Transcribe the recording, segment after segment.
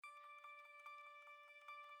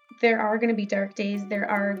there are going to be dark days. There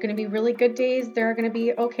are going to be really good days. There are going to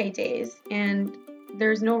be okay days. And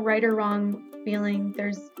there's no right or wrong feeling.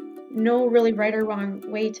 There's no really right or wrong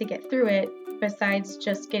way to get through it besides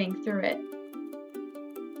just getting through it.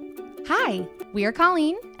 Hi, we are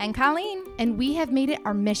Colleen and Colleen, and we have made it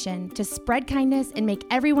our mission to spread kindness and make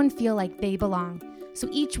everyone feel like they belong. So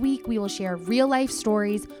each week we will share real life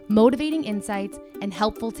stories, motivating insights, and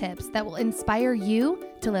helpful tips that will inspire you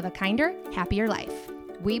to live a kinder, happier life.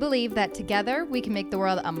 We believe that together we can make the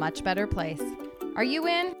world a much better place. Are you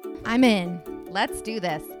in? I'm in. Let's do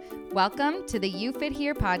this. Welcome to the You Fit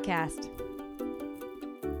Here podcast.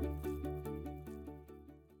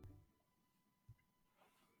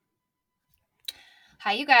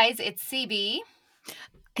 Hi, you guys. It's CB.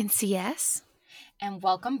 And CS. And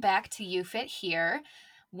welcome back to You Fit Here.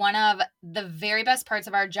 One of the very best parts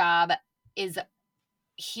of our job is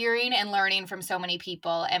hearing and learning from so many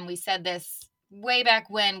people. And we said this way back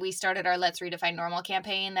when we started our Let's Redefine Normal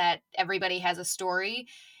campaign, that everybody has a story.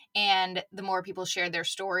 And the more people share their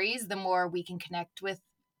stories, the more we can connect with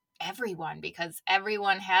everyone, because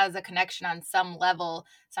everyone has a connection on some level.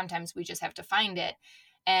 Sometimes we just have to find it.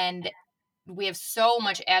 And we have so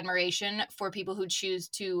much admiration for people who choose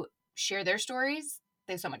to share their stories.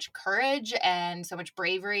 They have so much courage and so much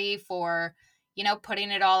bravery for,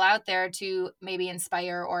 putting it all out there to maybe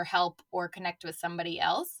inspire or help or connect with somebody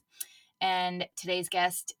else. And today's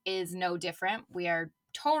guest is no different. We are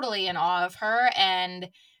totally in awe of her and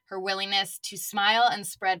her willingness to smile and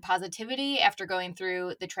spread positivity after going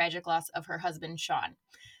through the tragic loss of her husband, Sean.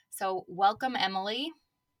 So welcome, Emily.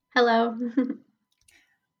 Hello.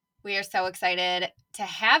 We are so excited to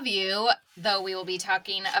have you, though we will be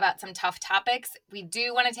talking about some tough topics. We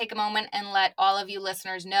do want to take a moment and let all of you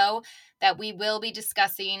listeners know that we will be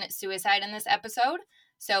discussing suicide in this episode.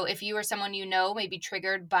 So if you or someone you know may be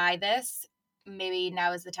triggered by this, maybe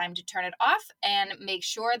now is the time to turn it off, and make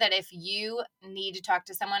sure that if you need to talk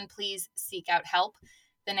to someone, please seek out help.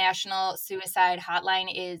 The National Suicide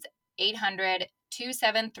Hotline is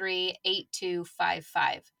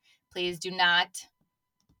 800-273-8255. Please do not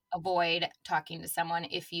avoid talking to someone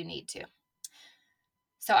if you need to.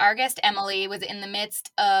 So our guest Emily was in the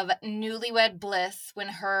midst of newlywed bliss when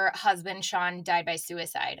her husband Sean died by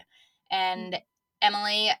suicide. And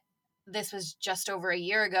Emily, this was just over a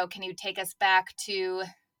year ago. Can you take us back to,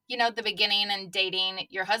 the beginning and dating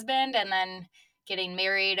your husband and then getting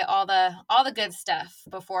married, all the good stuff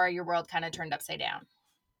before your world kind of turned upside down?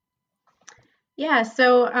 Yeah,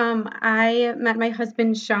 so I met my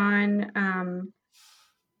husband, Sean,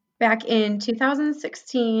 back in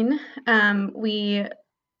 2016. We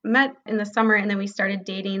met in the summer, and then we started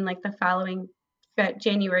dating like the following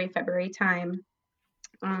January, February time.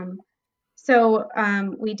 So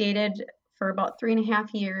we dated for about 3.5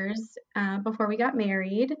 years before we got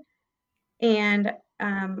married. And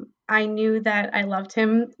I knew that I loved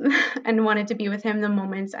him and wanted to be with him the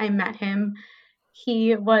moment I met him.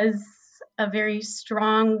 He was a very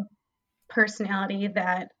strong personality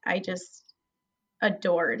that I just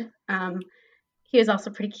adored. He was also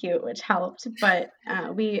pretty cute, which helped, but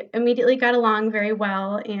we immediately got along very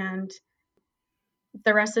well, and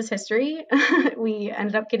the rest is history. We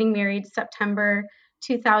ended up getting married September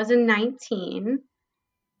 2019,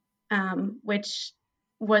 which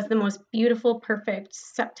was the most beautiful, perfect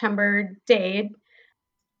September day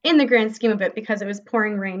in the grand scheme of it, because it was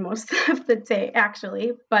pouring rain most of the day,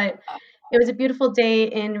 actually. But it was a beautiful day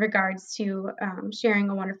in regards to sharing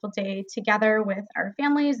a wonderful day together with our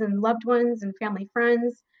families and loved ones and family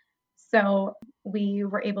friends. So we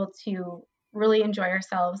were able to really enjoy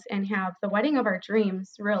ourselves and have the wedding of our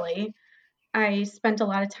dreams, really. I spent a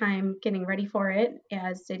lot of time getting ready for it,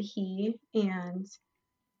 as did he, and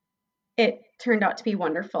it turned out to be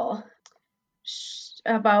wonderful.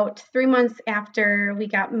 About 3 months after we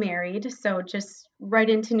got married, so just right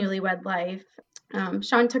into newlywed life,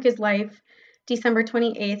 Sean took his life December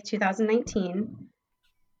 28th, 2019.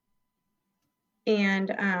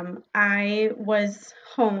 And I was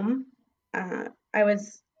home. I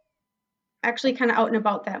was actually kind of out and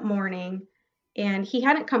about that morning, and he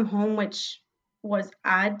hadn't come home, which was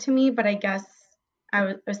odd to me, but I guess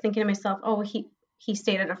I was thinking to myself, oh, he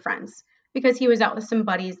stayed at a friend's because he was out with some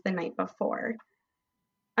buddies the night before.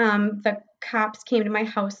 The cops came to my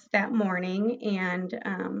house that morning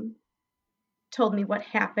and told me what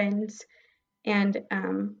happened. And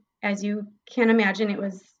as you can imagine, it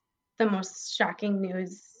was the most shocking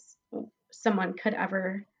news someone could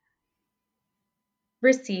ever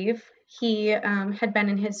receive. He had been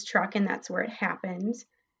in his truck, and that's where it happened.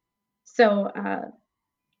 So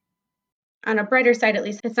on a brighter side, at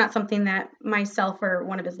least, it's not something that myself or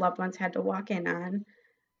one of his loved ones had to walk in on.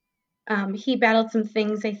 He battled some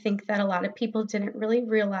things I think that a lot of people didn't really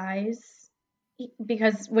realize,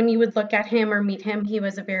 because when you would look at him or meet him, he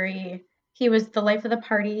was the life of the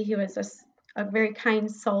party. He was a very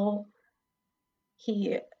kind soul.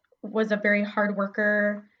 He was a very hard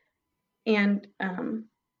worker, and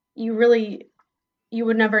you really you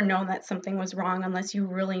would never know that something was wrong unless you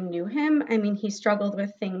really knew him. I mean, he struggled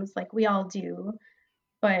with things like we all do,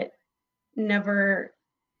 but never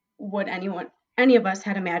would any of us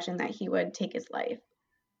had imagined that he would take his life.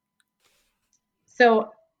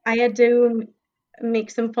 So I had to make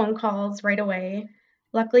some phone calls right away.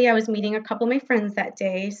 Luckily, I was meeting a couple of my friends that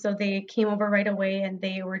day, so they came over right away and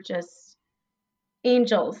they were just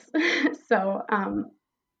angels. So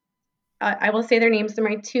I will say their names. They're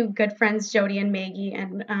my two good friends, Jody and Maggie,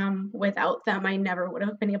 and without them, I never would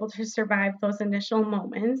have been able to survive those initial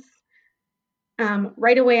moments.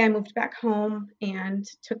 Right away, I moved back home and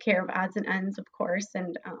took care of odds and ends, of course,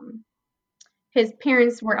 and his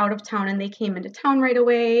parents were out of town and they came into town right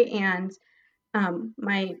away, and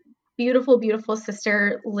my beautiful, beautiful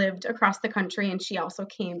sister lived across the country and she also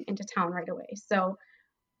came into town right away. So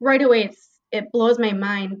right away, it blows my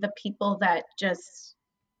mind the people that just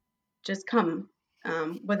come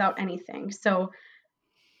without anything. So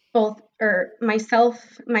both, or myself,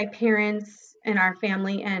 my parents, and our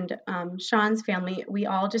family, and Sean's family, we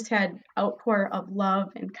all just had outpour of love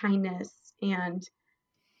and kindness, and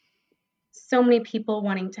so many people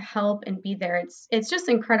wanting to help and be there. It's just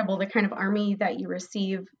incredible the kind of army that you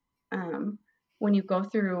receive um, when you go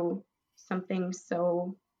through something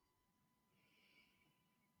so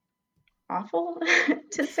awful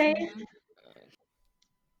to say.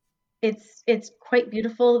 It's quite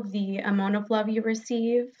beautiful the amount of love you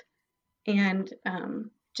receive, and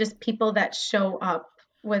just people that show up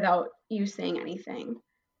without you saying anything.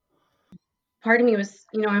 Part of me was,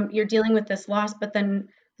 you're dealing with this loss, but then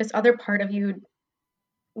this other part of you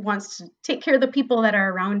wants to take care of the people that are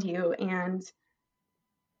around you. And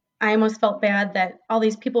I almost felt bad that all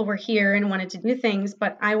these people were here and wanted to do things,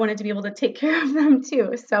 but I wanted to be able to take care of them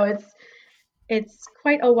too. So it's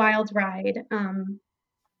quite a wild ride.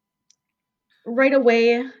 Right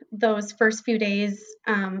away, those first few days,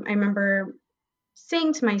 I remember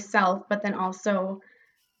saying to myself, but then also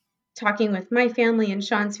talking with my family and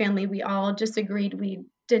Sean's family, we all just agreed we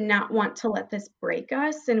did not want to let this break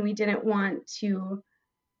us, and we didn't want to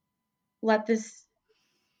let this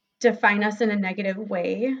define us in a negative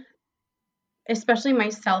way. Especially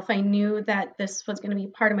myself, I knew that this was going to be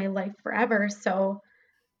part of my life forever, so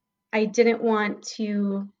I didn't want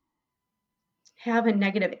to have a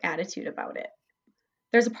negative attitude about it.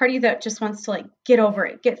 There's a party that just wants to get over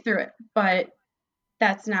it, get through it, but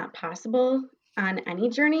that's not possible on any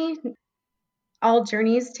journey. All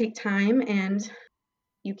journeys take time, and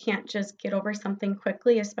you can't just get over something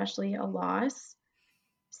quickly, especially a loss.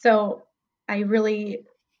 So I really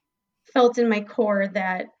felt in my core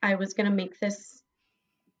that I was going to make this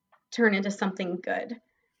turn into something good.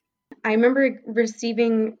 I remember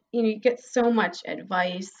receiving, you get so much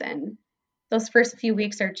advice, and those first few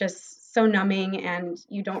weeks are just so numbing, and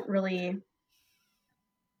you don't really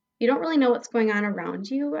know what's going on around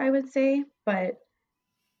you, I would say, but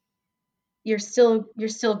you're still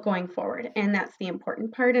going forward, and that's the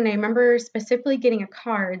important part. And I remember specifically getting a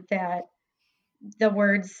card that the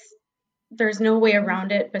words, there's no way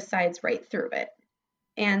around it besides right through it.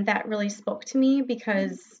 And that really spoke to me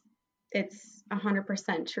because it's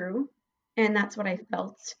 100% true. And that's what I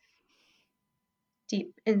felt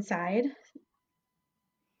deep inside.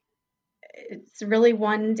 It's really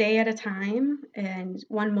one day at a time and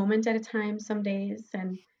one moment at a time some days.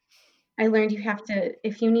 And I learned you have to,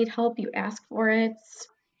 if you need help, you ask for it.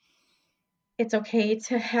 It's okay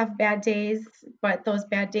to have bad days, but those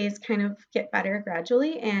bad days kind of get better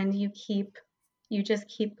gradually, and you just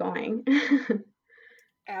keep going.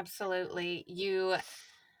 Absolutely. You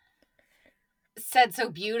said so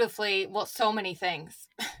beautifully, well, so many things.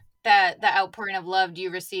 That the outpouring of love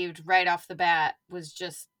you received right off the bat was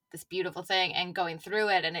just this beautiful thing, and going through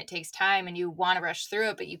it, and it takes time, and you want to rush through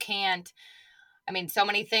it, but you can't. I mean, so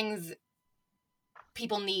many things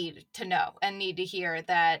people need to know and need to hear,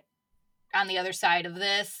 that on the other side of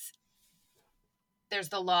this, there's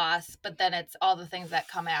the loss, but then it's all the things that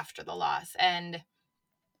come after the loss. And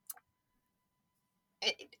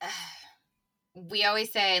we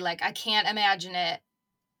always say, I can't imagine it,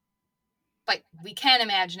 but we can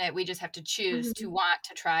imagine it. We just have to choose to want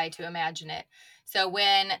to try to imagine it. So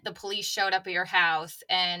when the police showed up at your house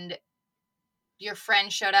and your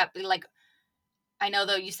friend showed up, I know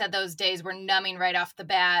though you said those days were numbing right off the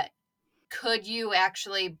bat. Could you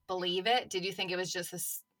actually believe it? Did you think it was just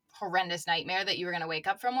this horrendous nightmare that you were going to wake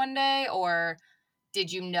up from one day, or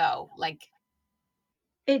did you know? Like,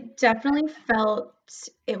 It definitely felt,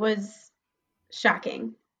 it was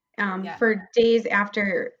shocking. yeah. For days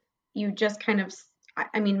after, you just kind of,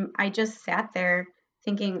 I mean, I just sat there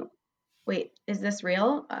thinking, wait, is this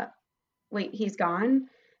real? Wait, he's gone.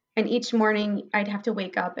 And each morning I'd have to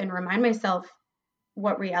wake up and remind myself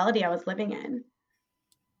what reality I was living in.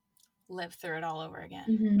 Live through it all over again.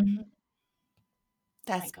 Mm-hmm.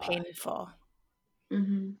 That's painful.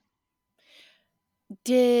 Mm-hmm.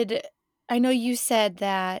 I know you said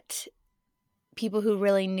that people who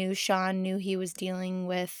really knew Sean knew he was dealing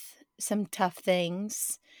with some tough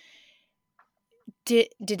things.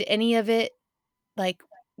 Did any of it, like,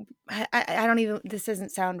 I don't even, this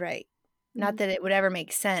doesn't sound right. Mm-hmm. Not that it would ever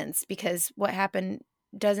make sense, because what happened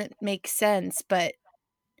doesn't make sense, but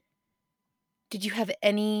did you have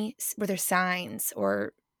were there signs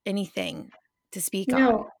or anything to speak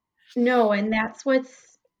on? No, and that's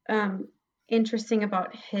what's interesting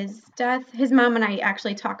about his death. His mom and I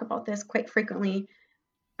actually talk about this quite frequently.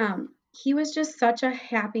 He was just such a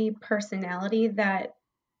happy personality that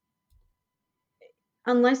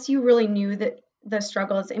unless you really knew that the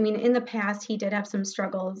struggles, I mean, in the past he did have some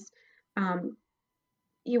struggles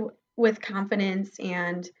with confidence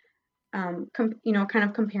and kind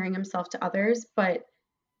of comparing himself to others, but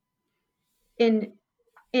in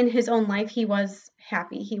his own life he was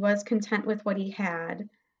happy. He was content with what he had,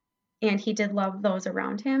 and he did love those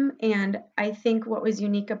around him. And I think what was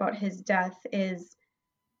unique about his death is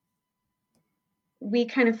we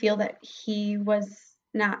kind of feel that he was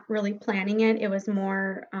not really planning it. It was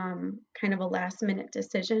more kind of a last minute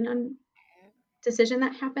decision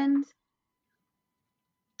that happened.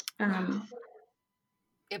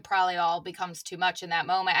 It probably all becomes too much in that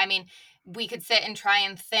moment. I mean, we could sit and try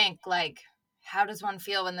and think, like, how does one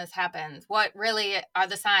feel when this happens? What really are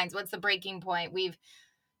the signs? What's the breaking point? We've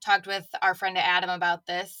talked with our friend Adam about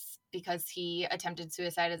this because he attempted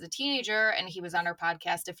suicide as a teenager, and he was on our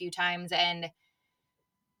podcast a few times. And,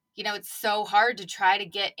 you know, it's so hard to try to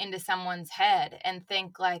get into someone's head and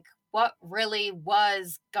think, like, what really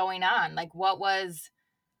was going on? Like, what was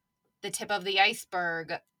the tip of the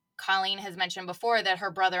iceberg? Colleen has mentioned before that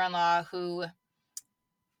her brother-in-law, who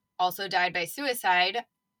also died by suicide,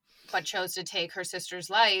 but chose to take her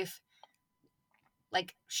sister's life,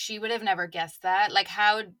 like, she would have never guessed that. Like,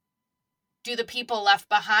 how do the people left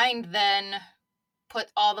behind then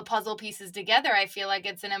put all the puzzle pieces together? I feel like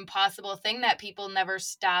it's an impossible thing that people never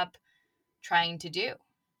stop trying to do.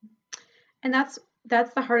 And that's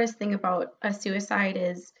the hardest thing about a suicide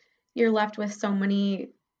is you're left with so many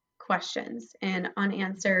questions and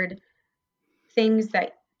unanswered things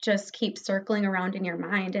that just keep circling around in your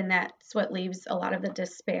mind. And that's what leaves a lot of the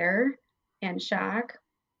despair and shock,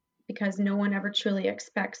 because no one ever truly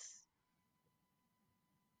expects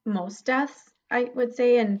most deaths, I would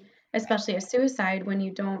say, and especially a suicide when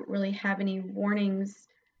you don't really have any warnings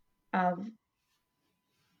of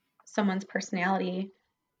someone's personality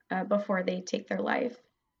before they take their life.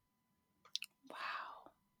 Wow.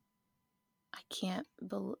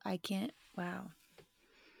 Wow.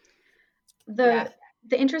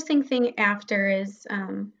 The interesting thing after is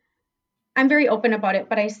I'm very open about it,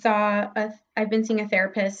 but I've been seeing a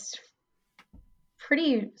therapist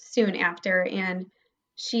pretty soon after, and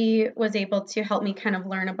she was able to help me kind of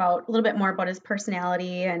learn about a little bit more about his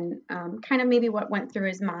personality and kind of maybe what went through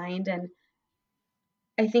his mind. And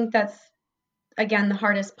I think that's, again, the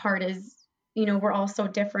hardest part is, we're all so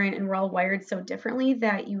different and we're all wired so differently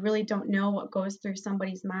that you really don't know what goes through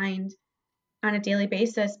somebody's mind on a daily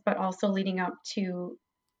basis, but also leading up to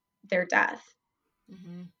their death.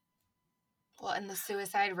 Mm-hmm. Well, and the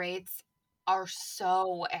suicide rates are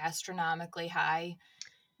so astronomically high.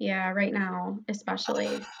 Yeah, right now,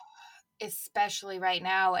 especially right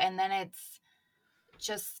now. And then it's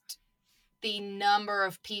just the number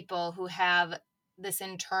of people who have this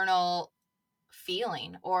internal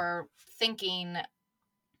feeling or thinking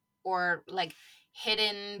or like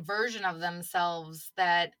hidden version of themselves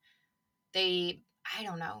that they, I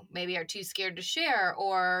don't know, maybe are too scared to share,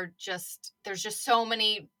 or just there's just so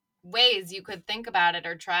many ways you could think about it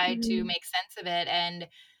or try to make sense of it. And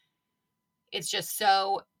it's just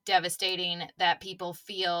so devastating that people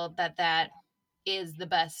feel that that is the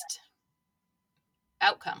best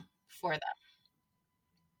outcome for them.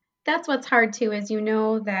 That's what's hard too, is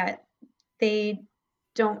that they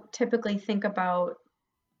don't typically think about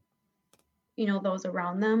those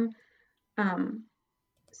around them.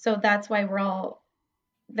 So that's why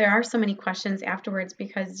there are so many questions afterwards,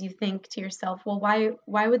 because you think to yourself, well,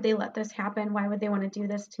 why would they let this happen? Why would they want to do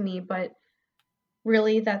this to me? But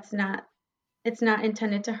really, that's not it's not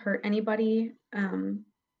intended to hurt anybody. I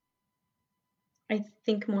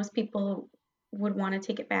think most people would want to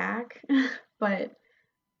take it back, but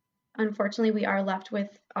unfortunately we are left with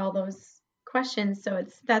all those questions. So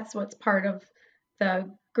that's what's part of the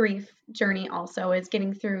grief journey also, is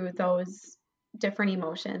getting through those different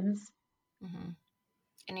emotions. Mm-hmm.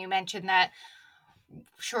 And you mentioned that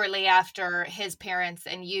shortly after his parents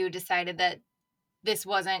and you decided that this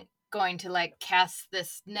wasn't going to like cast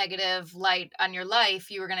this negative light on your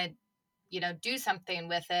life, you were going to, do something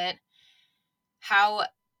with it. How,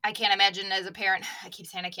 I can't imagine as a parent, I keep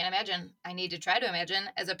saying I can't imagine, I need to try to imagine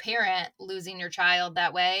as a parent losing your child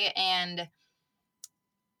that way. And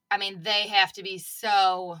I mean, they have to be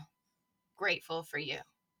so grateful for you,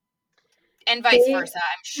 and vice versa,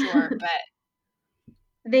 I'm sure, but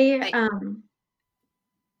they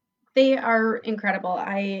are incredible.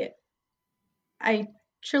 I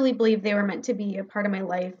truly believe they were meant to be a part of my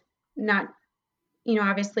life. Not,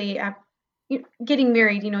 obviously, getting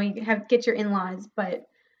married, you get your in-laws, but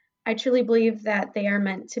I truly believe that they are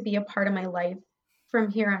meant to be a part of my life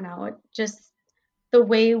from here on out. Just the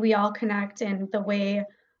way we all connect and the way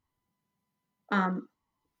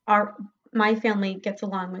my family gets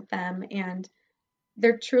along with them, and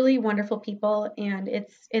they're truly wonderful people. And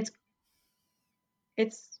it's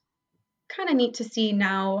kind of neat to see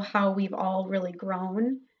now how we've all really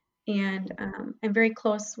grown. And I'm very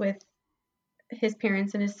close with his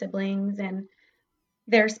parents and his siblings and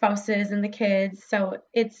their spouses and the kids. So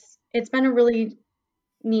it's been a really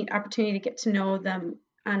neat opportunity to get to know them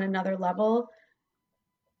on another level.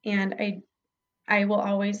 And I will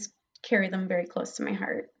always carry them very close to my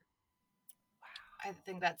heart. I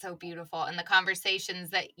think that's so beautiful. And the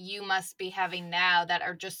conversations that you must be having now that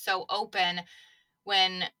are just so open,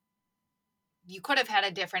 when you could have had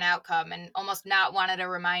a different outcome and almost not wanted a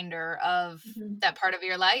reminder of that part of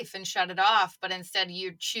your life and shut it off. But instead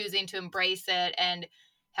you're choosing to embrace it and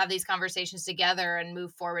have these conversations together and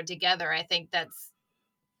move forward together. I think that's,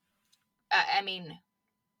 I mean,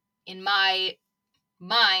 in my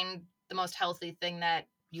mind, the most healthy thing that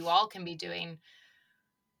you all can be doing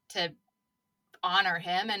to honor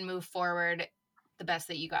him and move forward the best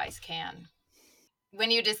that you guys can. When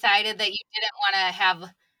you decided that you didn't want to have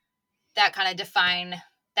that kind of define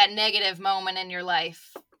that negative moment in your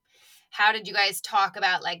life, how did you guys talk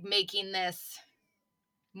about like making this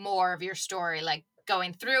more of your story, like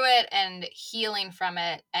going through it and healing from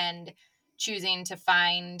it and choosing to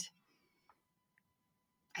find,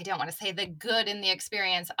 I don't want to say the good in the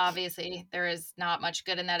experience, obviously there is not much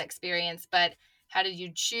good in that experience, but how did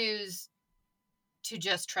you choose to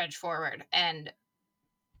just trudge forward and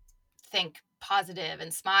think positive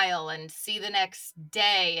and smile and see the next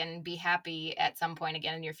day and be happy at some point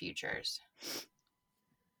again in your futures?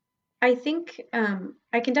 I think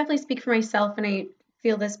I can definitely speak for myself, and I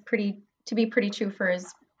feel this to be pretty true for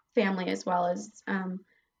his family as well, as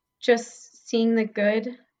just seeing the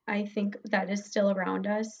good. I think that is still around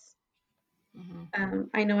us.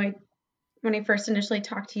 I know when I first initially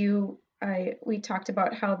talked to you, we talked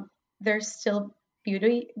about how there's still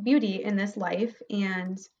beauty in this life,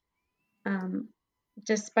 and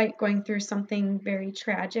despite going through something very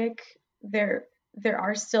tragic, there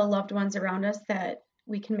are still loved ones around us that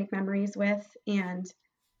we can make memories with, and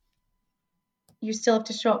you still have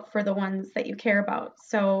to show up for the ones that you care about.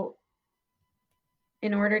 So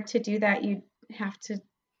in order to do that, you have to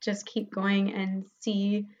just keep going and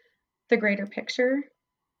see the greater picture.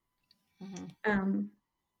 And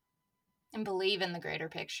believe in the greater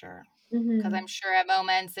picture. Because I'm sure at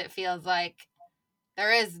moments it feels like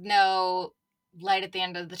there is no light at the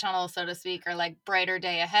end of the tunnel, so to speak, or like brighter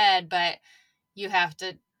day ahead, but you have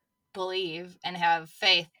to believe and have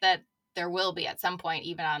faith that there will be at some point,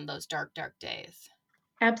 even on those dark, dark days.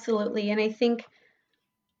 Absolutely. And I think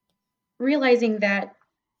realizing that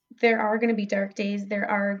there are going to be dark days, there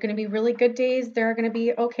are going to be really good days, there are going to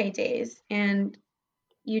be okay days. And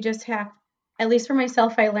you just have, at least for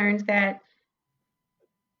myself, I learned that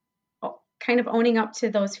kind of owning up to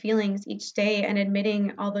those feelings each day and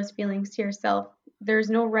admitting all those feelings to yourself. There's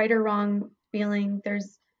no right or wrong feeling.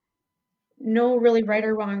 There's no really right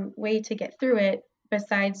or wrong way to get through it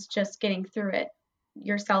besides just getting through it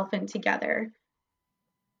yourself and together.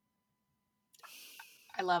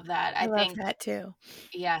 I love that. I love that too.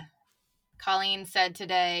 Yeah. Colleen said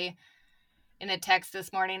today in a text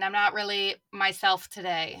this morning, I'm not really myself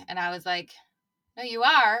today. And I was like, no, you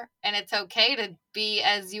are. And it's okay to be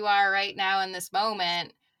as you are right now in this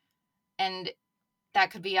moment. And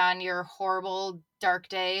that could be on your horrible, dark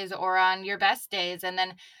days or on your best days. And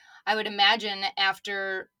then I would imagine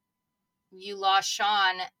after you lost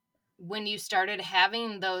Sean, when you started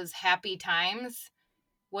having those happy times,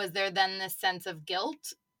 was there then this sense of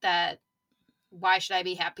guilt that why should I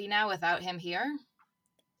be happy now without him here?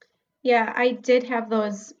 Yeah, I did have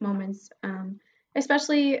those moments,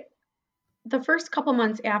 especially the first couple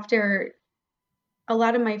months after. A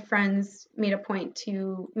lot of my friends made a point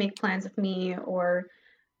to make plans with me or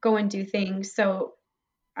go and do things. So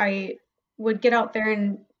I would get out there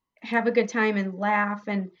and have a good time and laugh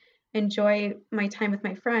and enjoy my time with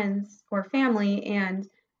my friends or family. And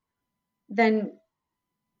then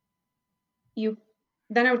you,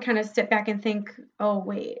 then I would kind of sit back and think, oh,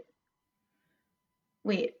 wait,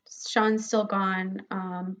 Sean's still gone.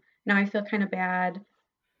 Now I feel kind of bad.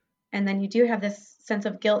 And then you do have this sense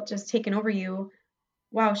of guilt just taking over you.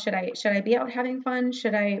 Wow, should I be out having fun?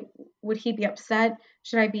 Would he be upset?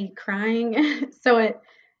 Should I be crying? So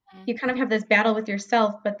you kind of have this battle with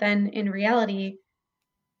yourself, but then in reality,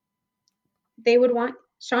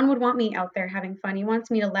 Sean would want me out there having fun. He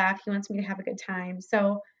wants me to laugh. He wants me to have a good time.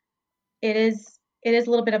 So it is a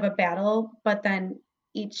little bit of a battle, but then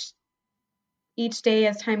each day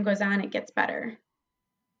as time goes on, it gets better.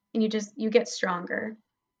 And you get stronger.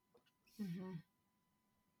 Mm-hmm.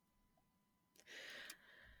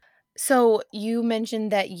 So you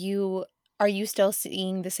mentioned that are you still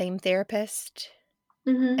seeing the same therapist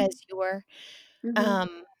as you were?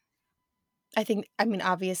 Mm-hmm. I mean,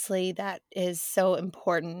 obviously that is so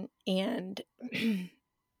important, and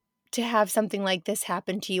to have something like this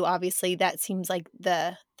happen to you, obviously that seems like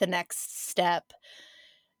the next step.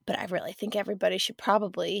 But I really think everybody should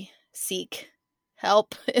probably seek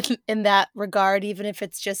help in that regard, even if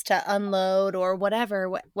it's just to unload or whatever,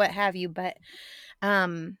 what have you. But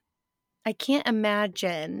I can't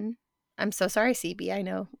imagine. I'm so sorry, CB. I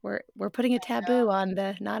know we're putting a taboo on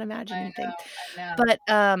the not imagining thing. I know. But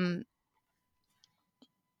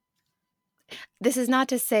this is not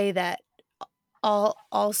to say that all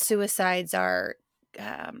suicides are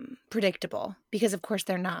predictable, because of course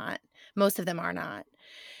they're not. Most of them are not.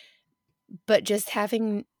 But just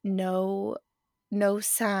having no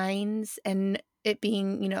signs and it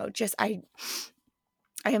being, just I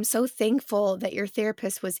am so thankful that your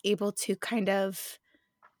therapist was able to kind of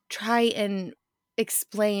try and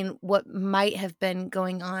explain what might have been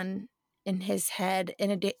going on in his head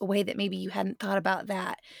in a way that maybe you hadn't thought about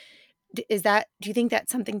that. Do you think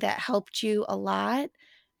that's something that helped you a lot,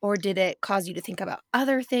 or did it cause you to think about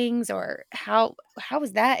other things, or how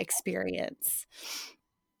was that experience?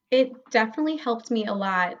 It definitely helped me a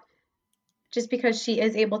lot just because she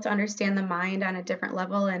is able to understand the mind on a different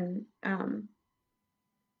level, and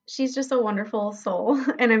she's just a wonderful soul.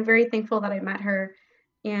 And I'm very thankful that I met her.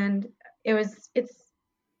 And it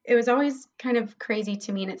was always kind of crazy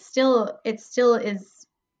to me, and it still is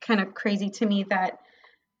kind of crazy to me that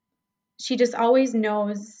she just always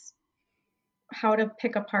knows how to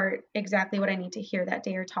pick apart exactly what I need to hear that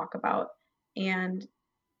day or talk about. And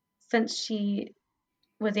since she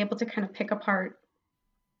was able to kind of pick apart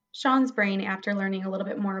Sean's brain after learning a little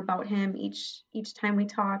bit more about him each time we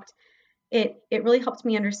talked, it really helped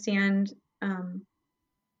me understand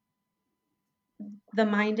the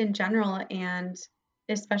mind in general, and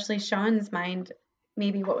especially Sean's mind,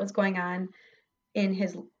 maybe what was going on in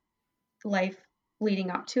his life leading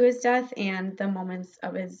up to his death and the moments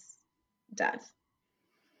of his death.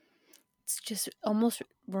 It's just almost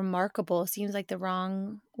remarkable. Seems like the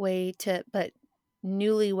wrong way to, but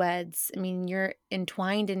newlyweds, I mean, you're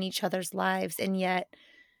entwined in each other's lives, and yet,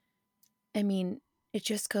 I mean, it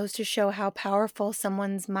just goes to show how powerful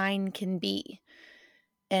someone's mind can be.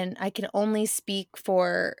 And I can only speak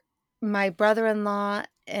for my brother-in-law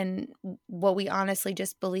and what we honestly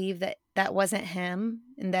just believe that wasn't him,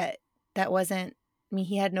 and that wasn't, I mean,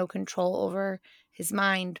 he had no control over his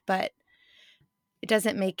mind, but it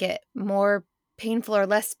doesn't make it more painful or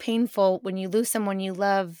less painful when you lose someone you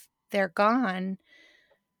love, they're gone.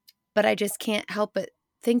 But I just can't help but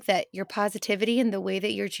think that your positivity and the way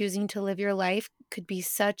that you're choosing to live your life could be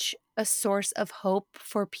such a source of hope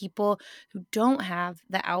for people who don't have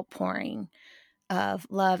the outpouring of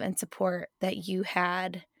love and support that you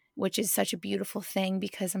had, which is such a beautiful thing,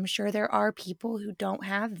 because I'm sure there are people who don't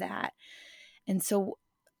have that. And so,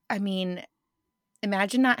 I mean,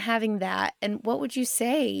 imagine not having that. And what would you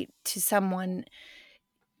say to someone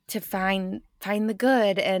to find the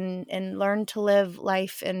good and learn to live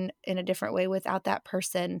life in a different way without that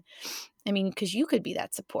person? I mean, because you could be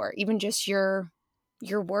that support. Even just your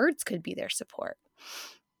words could be their support.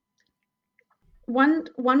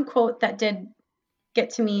 One quote that did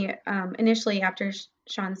get to me initially after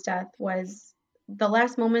Sean's death was, "The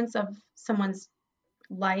last moments of someone's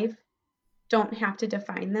life don't have to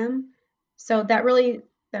define them." So that really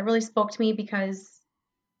that really spoke to me, because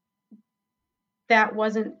that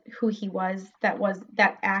wasn't who he was.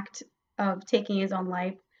 That act of taking his own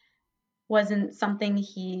life wasn't something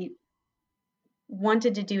he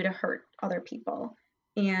wanted to do to hurt other people.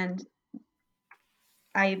 And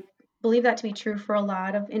I believe that to be true for a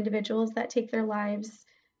lot of individuals that take their lives.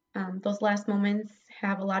 Those last moments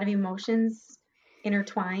have a lot of emotions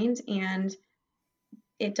intertwined, and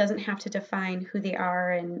it doesn't have to define who they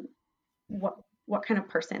are and what kind of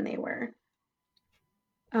person they were.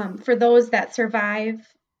 For those that survive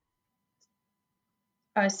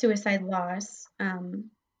a suicide loss,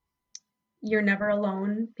 you're never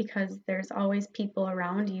alone, because there's always people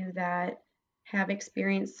around you that have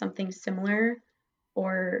experienced something similar,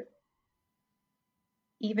 or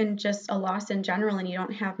even just a loss in general, and you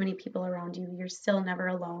don't have many people around you. You're still never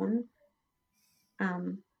alone.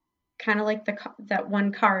 Kind of like that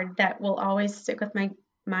one card that will always stick with my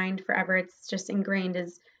mind forever. It's just ingrained,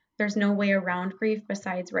 is there's no way around grief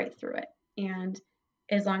besides right through it. And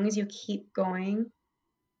as long as you keep going,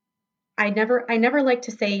 I never like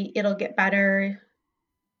to say it'll get better.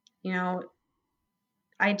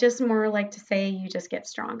 I just more like to say you just get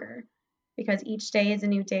stronger, because each day is a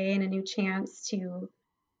new day and a new chance to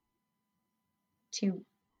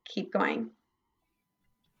keep going.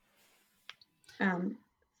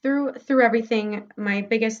 Through everything, my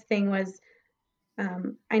biggest thing was,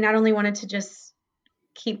 I not only wanted to just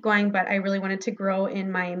keep going, but I really wanted to grow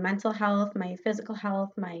in my mental health, my physical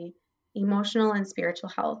health, my emotional and spiritual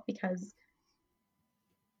health, because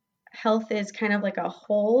health is kind of like a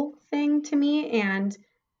whole thing to me. And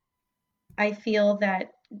I feel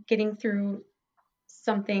that getting through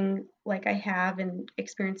something like I have and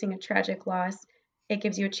experiencing a tragic loss, it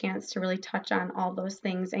gives you a chance to really touch on all those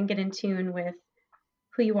things and get in tune with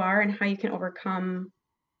who you are and how you can overcome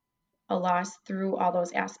a loss through all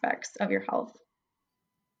those aspects of your health.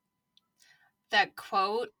 That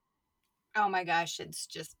quote, oh my gosh, it's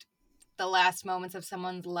just the last moments of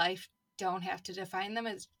someone's life don't have to define them.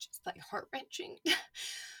 It's just like heart-wrenching.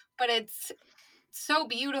 But it's so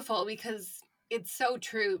beautiful because it's so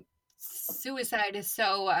true. Suicide is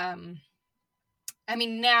so,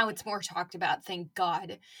 now it's more talked about, thank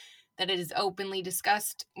God, that it is openly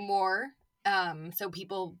discussed more, so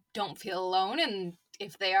people don't feel alone. And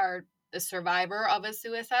if they are a survivor of a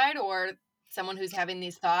suicide or someone who's having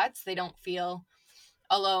these thoughts, they don't feel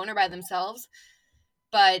alone or by themselves.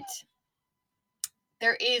 But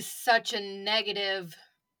there is such a negative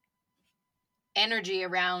energy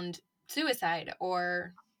around suicide,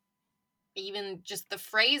 or even just the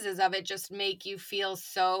phrases of it just make you feel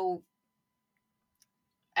so,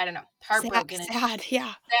 I don't know, heartbroken. Sad,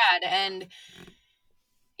 yeah. Sad, and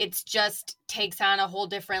it's just takes on a whole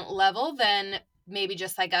different level than maybe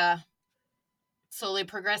just like a slowly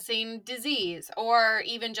progressing disease, or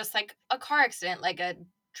even just like a car accident, like a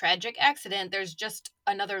tragic accident. There's just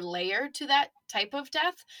another layer to that type of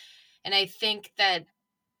death. And I think that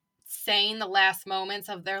saying the last moments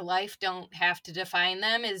of their life don't have to define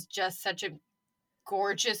them is just such a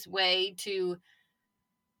gorgeous way to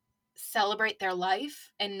celebrate their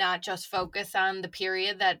life and not just focus on the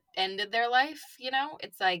period that ended their life.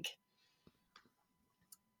 It's like,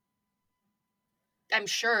 I'm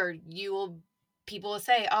sure people will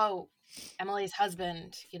say, oh, Emily's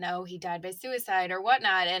husband, he died by suicide or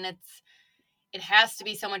whatnot. And it has to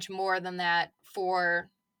be so much more than that for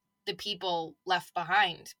the people left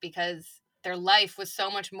behind, because their life was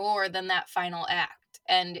so much more than that final act.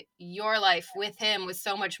 And your life with him was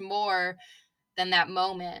so much more than that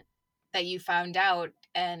moment that you found out.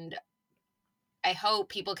 And I hope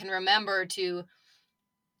people can remember to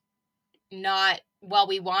not, while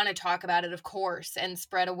we want to talk about it, of course, and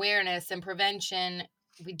spread awareness and prevention,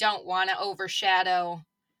 we don't want to overshadow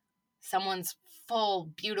someone's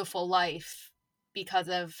full, beautiful life because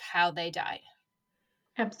of how they died.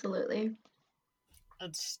 Absolutely.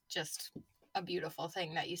 It's just a beautiful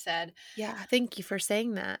thing that you said. Yeah, thank you for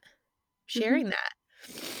saying that, sharing that.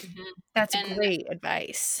 Mm-hmm. That's great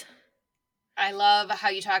advice. I love how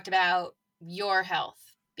you talked about your health,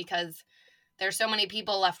 because there's so many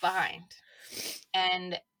people left behind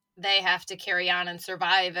and they have to carry on and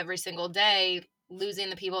survive every single day, losing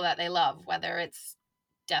the people that they love, whether it's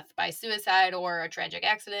death by suicide or a tragic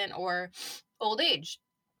accident or old age.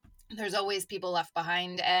 There's always people left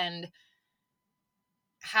behind, and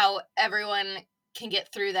how everyone can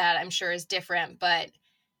get through that, I'm sure, is different. But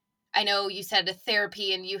I know you said a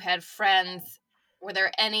therapy and you had friends. Were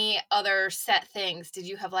there any other set things? Did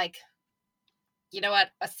you have a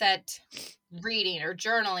set reading or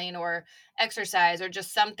journaling or exercise, or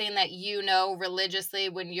just something that religiously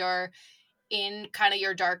when you're in kind of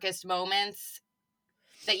your darkest moments,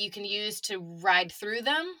 that you can use to ride through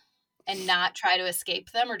them and not try to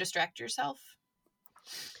escape them or distract yourself?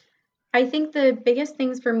 I think the biggest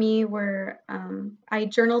things for me were I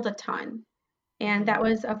journaled a ton. And that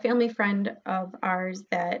was a family friend of ours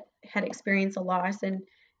that had experienced a loss, and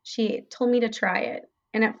she told me to try it.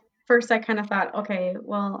 And at first, I kind of thought, okay,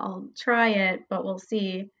 well, I'll try it, but we'll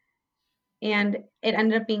see. And it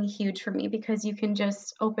ended up being huge for me because you can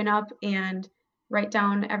just open up and write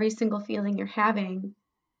down every single feeling you're having.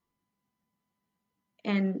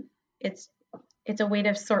 And it's a way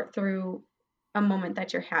to sort through a moment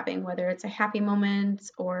that you're having, whether it's a happy moment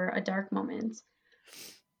or a dark moment.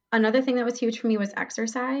 Another thing that was huge for me was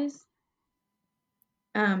exercise.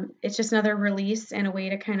 It's just another release and a way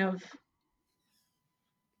to kind of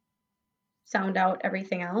sound out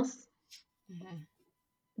everything else. Mm-hmm.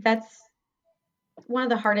 That's one of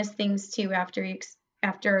the hardest things too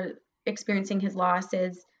after experiencing his loss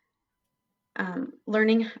is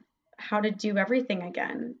learning how to do everything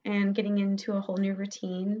again and getting into a whole new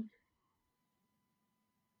routine.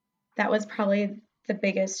 That was probably the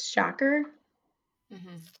biggest shocker.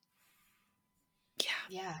 Mm-hmm.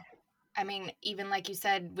 Yeah. I mean, even like you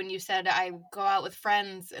said, when you said I go out with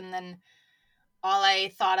friends, and then all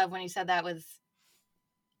I thought of when you said that was,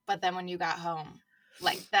 but then when you got home,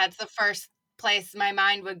 like that's the first place my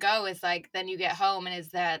mind would go, is like, then you get home, and is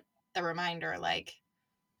that the reminder, like,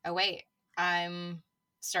 oh wait, I'm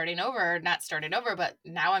starting over, not starting over, but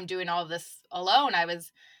now I'm doing all this alone. I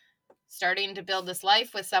was starting to build this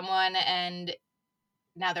life with someone, and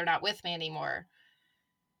now they're not with me anymore.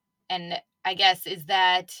 And I guess is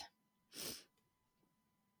that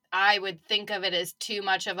I would think of it as too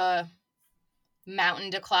much of a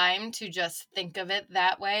mountain to climb to just think of it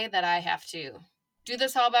that way, that I have to do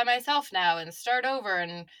this all by myself now and start over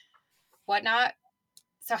and whatnot.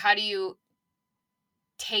 So how do you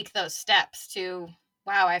take those steps to,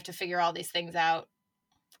 wow, I have to figure all these things out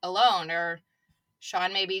alone? Or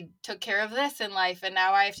Sean maybe took care of this in life and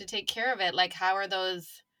now I have to take care of it. Like, how are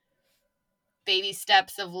those baby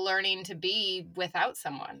steps of learning to be without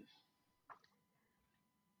someone?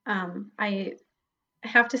 I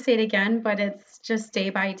have to say it again, but it's just day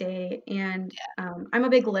by day. And I'm a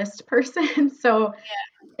big list person. So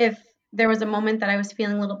if there was a moment that I was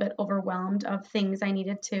feeling a little bit overwhelmed of things I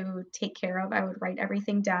needed to take care of, I would write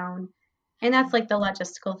everything down. And that's like the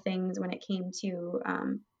logistical things when it came to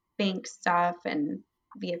bank stuff and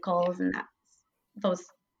vehicles and those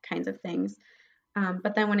kinds of things.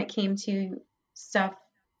 But then when it came to stuff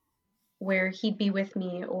where he'd be with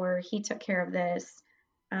me or he took care of this,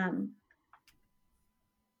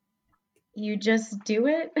 you just do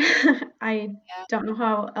it. I don't know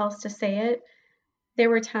how else to say it. There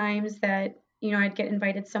were times that, I'd get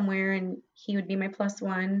invited somewhere and he would be my plus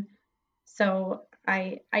one. So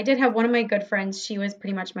I did have one of my good friends. She was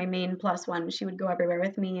pretty much my main plus one. She would go everywhere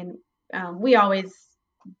with me, and we always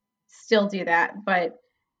still do that. But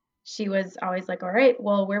she was always like, all right,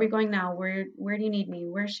 well, where are we going now? Where do you need me?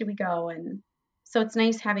 Where should we go? And so it's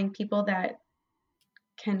nice having people that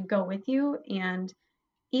can go with you. And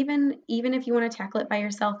even if you want to tackle it by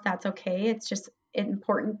yourself, that's okay. It's just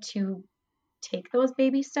important to take those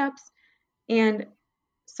baby steps. And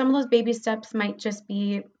some of those baby steps might just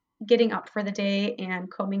be getting up for the day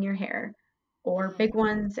and combing your hair, or big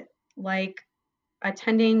ones like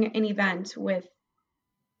attending an event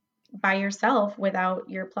by yourself without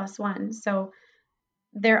your plus one. So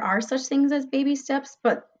there are such things as baby steps,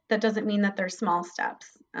 but that doesn't mean that they're small steps.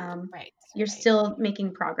 Right. You're still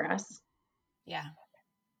making progress. Yeah.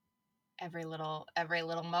 Every little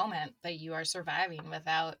moment that you are surviving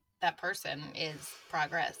without that person is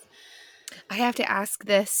progress. I have to ask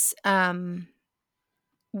this.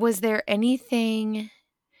 Was there anything,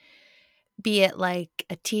 be it like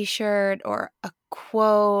a t-shirt or a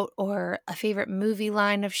quote or a favorite movie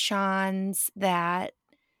line of Sean's, that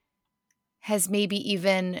has maybe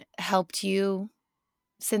even helped you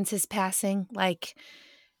since his passing? Like,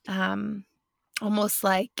 almost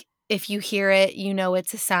like if you hear it,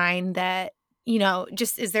 it's a sign that,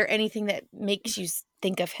 just, is there anything that makes you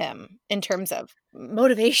think of him in terms of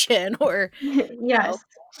motivation or? Yes.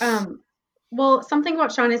 Well, something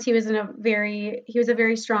about Sean is he was a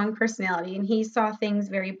very strong personality, and he saw things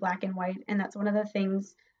very black and white. And that's one of the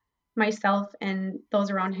things myself and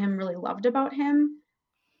those around him really loved about him.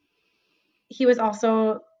 He was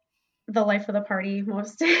also the life of the party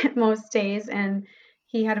most days, and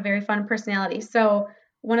he had a very fun personality. So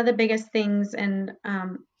one of the biggest things, and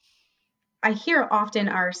I hear often,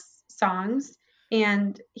 are songs.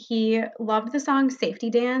 And he loved the song Safety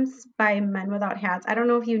Dance by Men Without Hats. I don't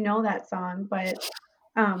know if you know that song, but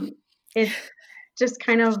it's just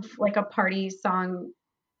kind of like a party song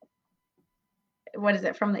what is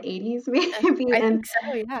it, from the 80s maybe? I And think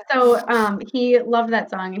so, yeah. so he loved that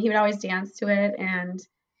song and he would always dance to it, and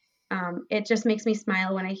it just makes me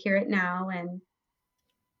smile when I hear it now, and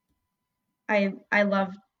I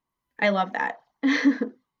love that.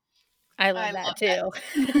 I love that too.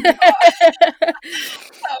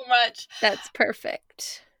 So much. That's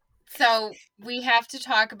perfect. So we have to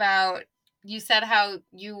talk about, you said how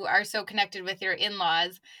you are so connected with your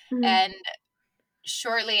in-laws, and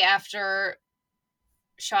shortly after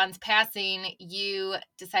Sean's passing, you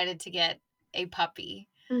decided to get a puppy.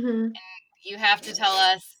 And you have to tell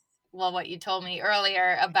us, well, what you told me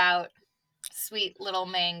earlier about sweet little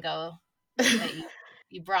Mango that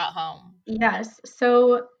you brought home. Yes.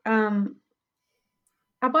 So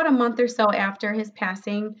about a month or so after his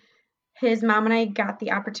passing, his mom and I got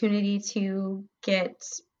the opportunity to get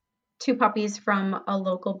 2 puppies from a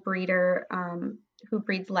local breeder who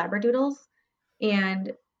breeds Labradoodles.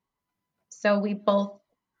 And so we both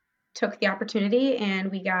took the opportunity and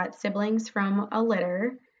we got siblings from a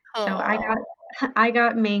litter. So I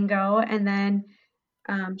got Mango, and then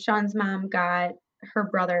Sean's mom got her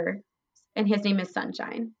brother, and his name is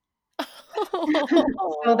Sunshine.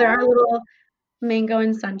 So they're our little Mango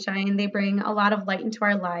and Sunshine. They bring a lot of light into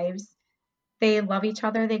our lives. They love each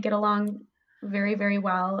other. They get along very, very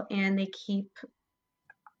well, and they keep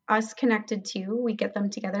us connected too. We get them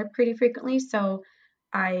together pretty frequently, so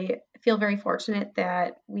I feel very fortunate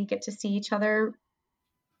that we get to see each other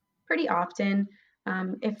pretty often,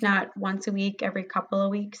 if not once a week, every couple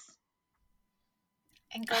of weeks.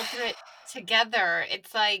 And go through it together.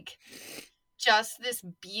 It's like just this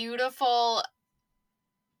beautiful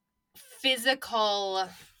physical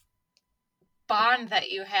bond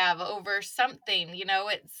that you have over something, you know.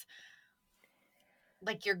 It's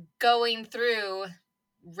like you're going through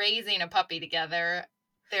raising a puppy together.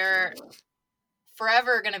 They're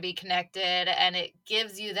forever going to be connected, and it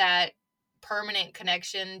gives you that permanent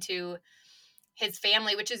connection to his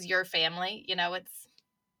family, which is your family. You know, it's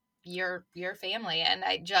your family. And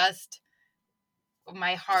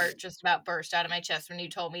my heart just about burst out of my chest when you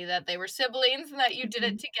told me that they were siblings and that you did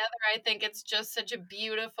it together. I think it's just such a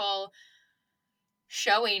beautiful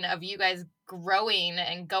showing of you guys growing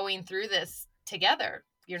and going through this together.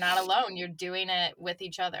 You're not alone. You're doing it with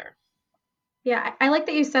each other. Yeah, I like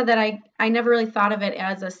that you said that. I never really thought of it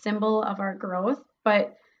as a symbol of our growth,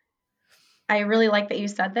 but I really like that you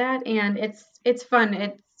said that, and it's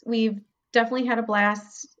fun. We've definitely had a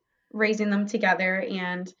blast raising them together,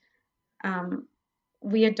 and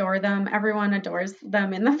we adore them. Everyone adores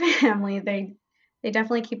them in the family. They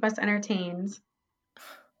definitely keep us entertained.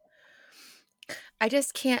 I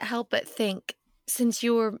just can't help but think, since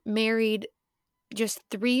you were married just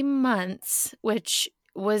 3 months, which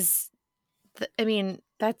was, I mean,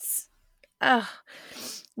 that's,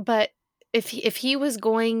 but if he was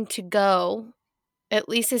going to go, at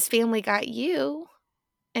least his family got you,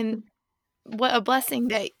 and what a blessing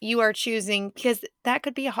that you are choosing, because that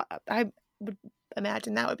could be I would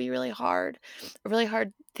imagine that would be really hard, a really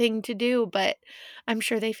hard thing to do, but I'm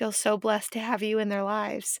sure they feel so blessed to have you in their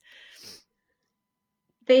lives.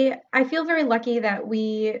 I feel very lucky that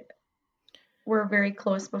we were very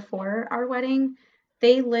close before our wedding.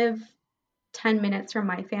 They live 10 minutes from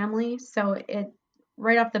my family, so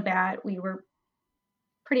right off the bat, we were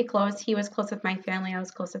pretty close. He was close with my family, I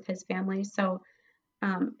was close with his family. So,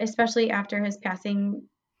 especially after his passing,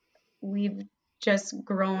 we've just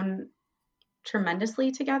grown tremendously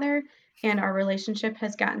together, and our relationship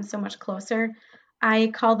has gotten so much closer. I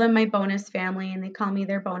call them my bonus family, and they call me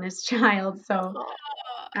their bonus child. So,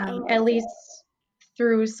 at least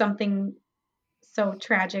through something so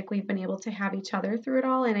tragic, we've been able to have each other through it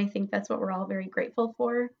all, and I think that's what we're all very grateful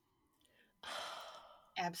for.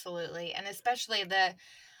 Absolutely. And especially the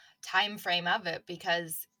time frame of it,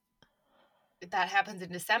 because that happens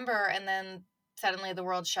in December and then suddenly the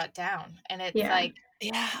world shut down, and it's like,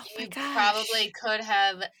 you probably could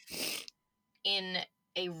have, in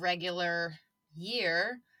a regular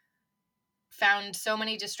year, found so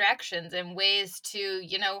many distractions and ways to,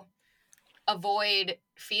 you know, avoid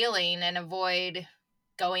feeling and avoid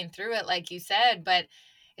going through it, like you said. But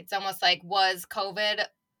it's almost like, was COVID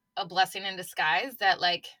a blessing in disguise, that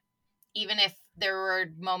like, even if there were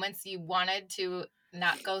moments you wanted to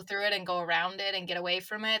not go through it and go around it and get away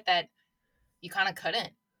from it, that you kind of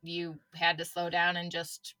couldn't. You had to slow down and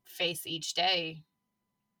just face each day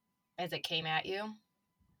as it came at you.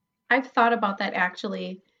 I've thought about that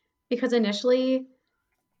actually, because initially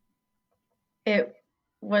it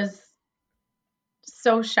was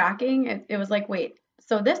so shocking. It was like, wait,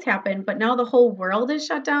 so this happened, but now the whole world is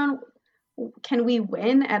shut down. Can we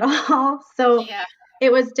win at all? So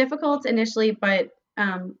it was difficult initially, but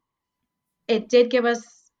it did give us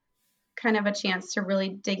kind of a chance to really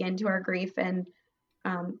dig into our grief and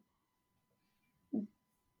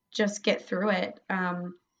just get through it.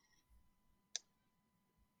 I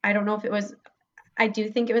don't know if it was, I do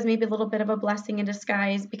think it was maybe a little bit of a blessing in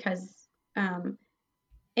disguise because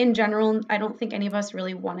in general, I don't think any of us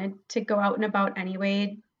really wanted to go out and about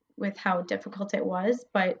anyway with how difficult it was,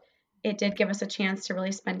 but it did give us a chance to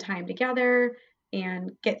really spend time together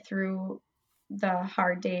and get through the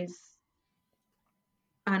hard days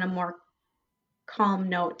on a more calm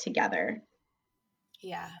note together.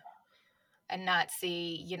 Yeah. And not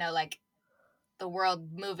see, like the world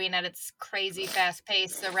moving at its crazy fast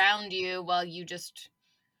pace around you while you just,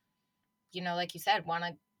 like you said, want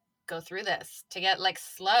to go through this. To get like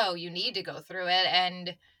slow, you need to go through it.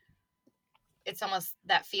 And it's almost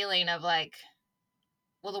that feeling of like,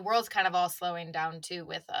 well, the world's kind of all slowing down too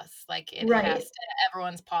with us. Like it has to,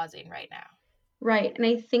 everyone's pausing right now. Right. And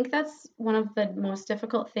I think that's one of the most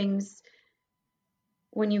difficult things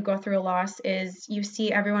when you go through a loss is you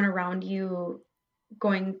see everyone around you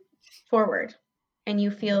going forward and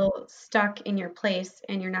you feel stuck in your place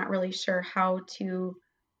and you're not really sure how to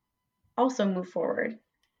also move forward.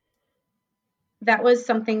 That was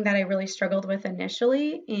something that I really struggled with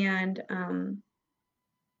initially, and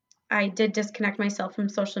I did disconnect myself from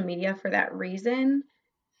social media for that reason,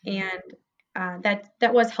 and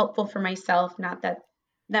that was helpful for myself. Not that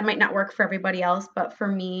might not work for everybody else, but for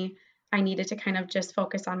me, I needed to kind of just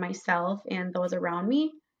focus on myself and those around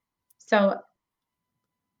me. So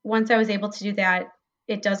once I was able to do that,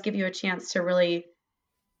 it does give you a chance to really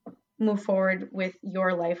move forward with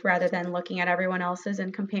your life rather than looking at everyone else's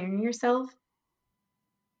and comparing yourself.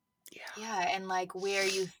 Yeah, and like where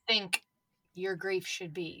you think your grief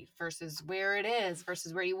should be versus where it is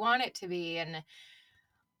versus where you want it to be. And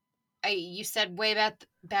you said way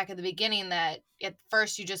back at the beginning that at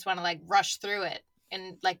first you just want to like rush through it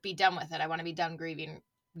and like be done with it. I want to be done grieving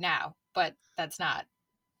now, but that's not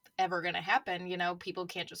ever going to happen. People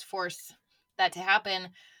can't just force that to happen.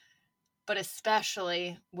 But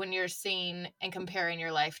especially when you're seeing and comparing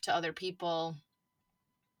your life to other people,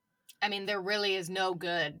 I mean, there really is no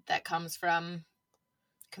good that comes from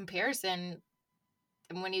comparison.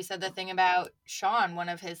 And when you said the thing about Sean, one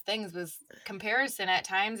of his things was comparison. At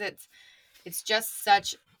times it's just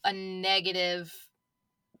such a negative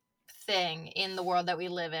thing in the world that we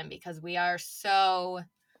live in because we are so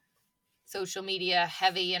social media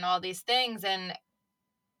heavy and all these things, and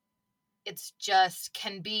it's just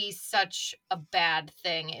can be such a bad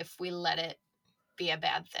thing if we let it be a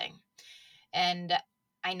bad thing. And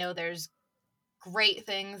I know there's great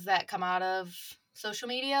things that come out of social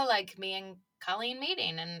media, like me and Colleen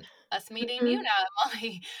meeting and us meeting you now,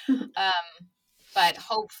 Molly. But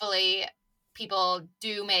hopefully people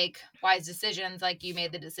do make wise decisions like you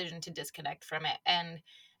made the decision to disconnect from it. And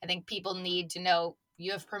I think people need to know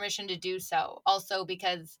you have permission to do so. Also,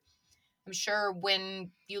 because I'm sure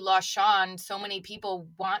when you lost Sean, so many people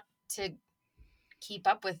want to keep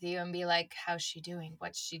up with you and be like, how's she doing?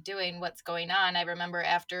 What's she doing? What's going on? I remember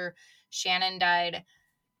after Shannon died,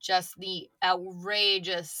 just the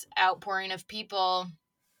outrageous outpouring of people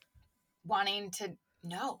wanting to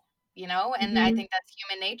know, and I think that's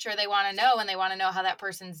human nature. They want to know, and they want to know how that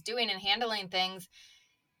person's doing and handling things.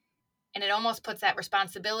 And it almost puts that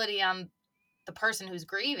responsibility on the person who's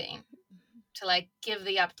grieving to like give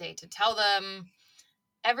the update, to tell them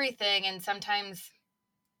everything. And sometimes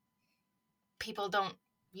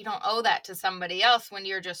you don't owe that to somebody else when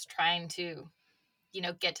you're just trying to,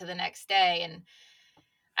 get to the next day. And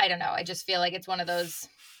I don't know. I just feel like it's one of those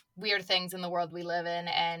weird things in the world we live in.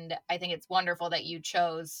 And I think it's wonderful that you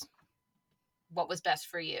chose what was best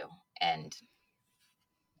for you and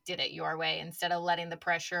did it your way instead of letting the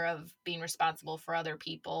pressure of being responsible for other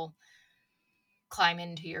people climb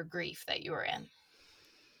into your grief that you were in.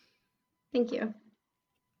 Thank you.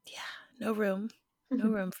 Yeah, no room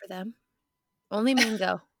for them. Only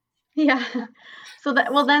Mango. Yeah. So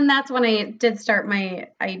then that's when I did start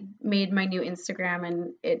I made my new Instagram,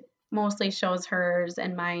 and it mostly shows hers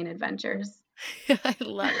and mine adventures. I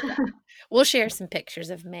love that. We'll share some pictures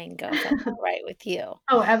of Mango if that's all right with you.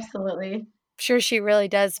 Oh, absolutely. I'm sure she really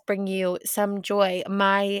does bring you some joy.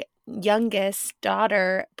 My youngest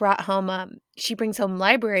daughter brought home, she brings home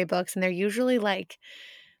library books, and they're usually like,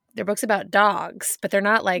 they're books about dogs, but they're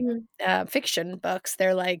not like fiction books.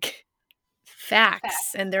 They're like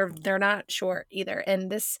facts, and they're not short either.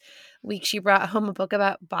 And this week she brought home a book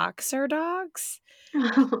about boxer dogs.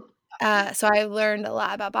 So I learned a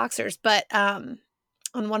lot about boxers, but on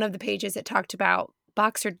one of the pages it talked about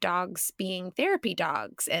boxer dogs being therapy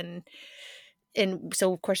dogs, and and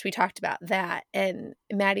so of course we talked about that, and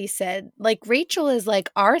Maddie said, like, Rachel is like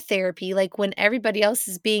our therapy. Like, when everybody else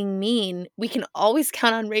is being mean, we can always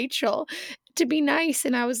count on Rachel to be nice.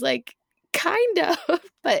 And I was like, kind of,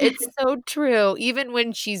 but it's so true. Even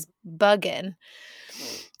when she's bugging,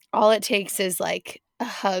 all it takes is like a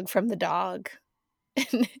hug from the dog.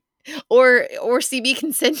 Or CB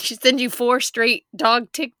can send you 4 straight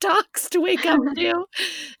dog TikToks to wake up to.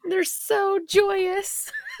 They're so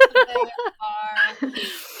joyous. They are.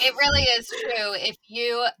 It really is true. If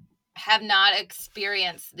you have not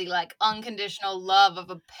experienced the like unconditional love of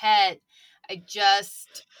a pet, I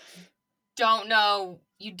just don't know.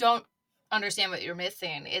 You don't understand what you're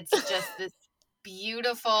missing. It's just this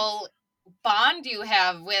beautiful bond you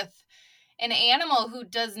have with an animal who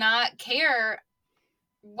does not care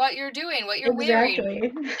what you're doing, what you're wearing,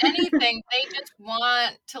 anything. They just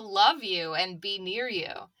want to love you and be near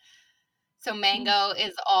you. So Mango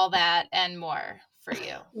is all that and more for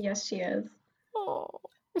you. Yes, she is. Oh,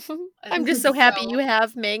 I'm just so happy you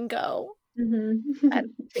have Mango. Mm-hmm.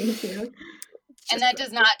 Thank you. And that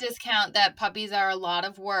does not discount that puppies are a lot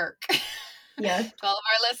of work. Yes. To all of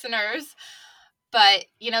our listeners. But,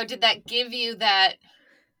 you know, did that give you that,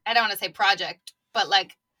 I don't want to say project, but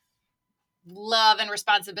like love and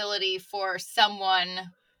responsibility for someone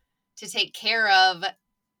to take care of?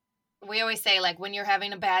 We always say, like, when you're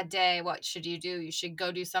having a bad day, what should you do? You should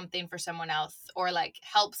go do something for someone else or like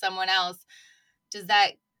help someone else. Does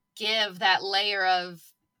that give that layer of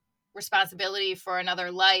responsibility for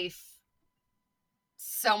another life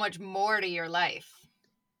so much more to your life?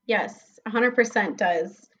 Yes, 100%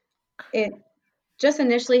 does. It just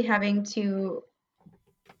initially having to,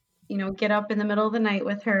 get up in the middle of the night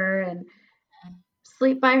with her and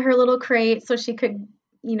sleep by her little crate so she could,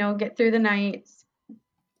 get through the night.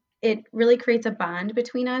 It really creates a bond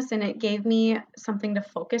between us, and it gave me something to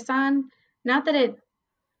focus on. Not that it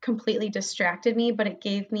completely distracted me, but it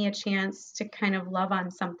gave me a chance to kind of love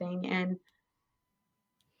on something and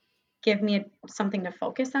give me something to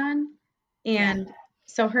focus on. And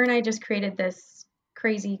so her and I just created this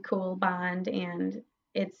crazy cool bond, and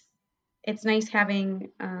it's nice having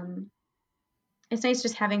it's nice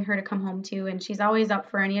just having her to come home to, and she's always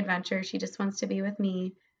up for any adventure. She just wants to be with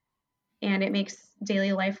me, and it makes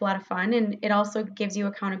daily life a lot of fun, and it also gives you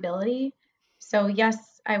accountability. So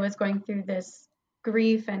yes, I was going through this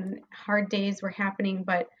grief and hard days were happening,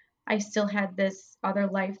 but I still had this other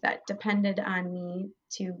life that depended on me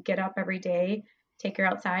to get up every day, take her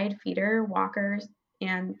outside, feed her, walk her,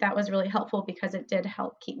 and that was really helpful because it did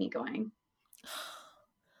help keep me going.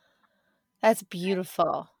 That's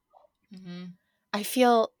beautiful. Mm-hmm. I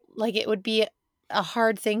feel like it would be a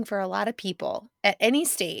hard thing for a lot of people at any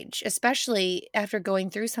stage, especially after going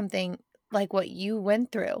through something like what you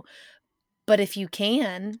went through. But if you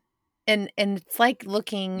can, and it's like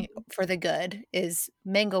looking for the good, is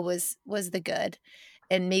Mango was the good,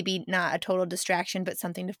 and maybe not a total distraction, but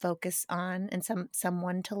something to focus on and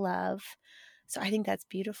someone to love. So I think that's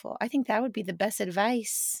beautiful. I think that would be the best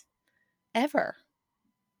advice ever.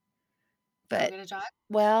 But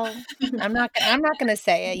well, I'm not going to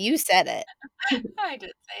say it. You said it. I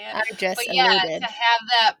did say it. I just but yeah, alluded. To have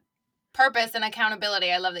that purpose and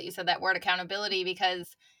accountability. I love that you said that word accountability,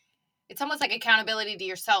 because it's almost like accountability to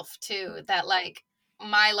yourself too, that like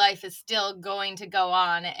my life is still going to go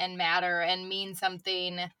on and matter and mean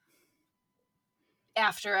something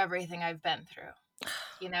after everything I've been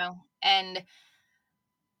through, And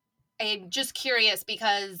I'm just curious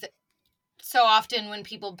because so often when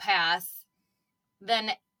people pass,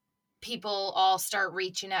 then people all start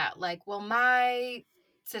reaching out like, well, my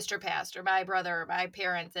sister passed or my brother or my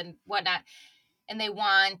parents and whatnot. And they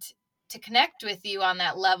want to connect with you on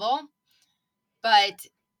that level. But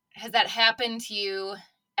has that happened to you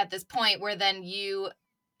at this point where then you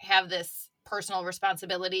have this personal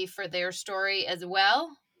responsibility for their story as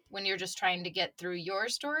well when you're just trying to get through your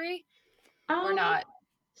story, or not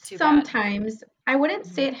too sometimes bad? I wouldn't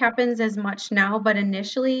say it happens as much now, but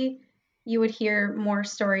initially you would hear more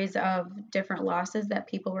stories of different losses that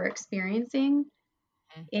people were experiencing.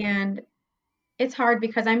 And it's hard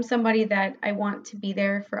because I'm somebody that I want to be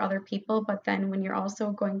there for other people, but then when you're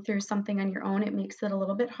also going through something on your own, it makes it a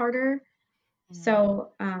little bit harder. So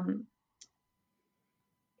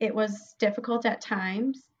it was difficult at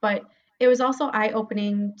times, but it was also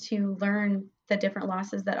eye-opening to learn the different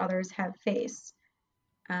losses that others have faced.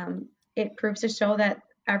 It proves to show that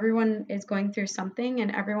everyone is going through something,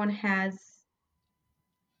 and everyone has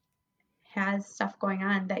stuff going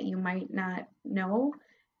on that you might not know,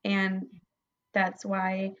 and that's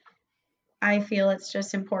why I feel it's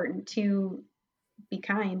just important to be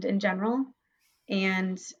kind in general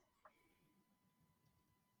and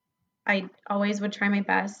I always would try my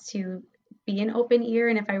best to be an open ear.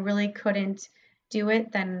 And if I really couldn't do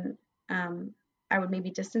it, then I would maybe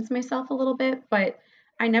distance myself a little bit. But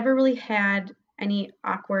I never really had any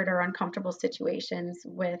awkward or uncomfortable situations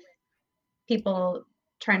with people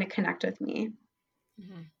trying to connect with me.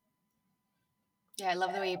 Mm-hmm. Yeah, I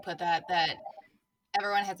love the way you put that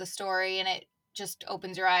everyone has a story, and it just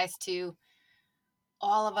opens your eyes to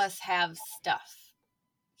all of us have stuff.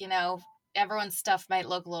 Everyone's stuff might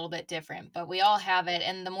look a little bit different, but we all have it.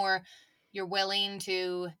 And the more you're willing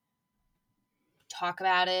to talk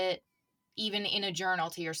about it, even in a journal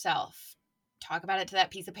to yourself, talk about it to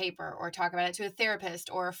that piece of paper, or talk about it to a therapist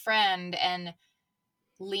or a friend, and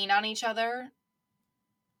lean on each other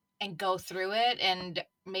and go through it, and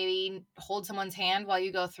maybe hold someone's hand while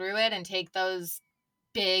you go through it, and take those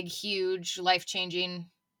big, huge, life-changing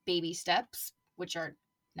baby steps, which are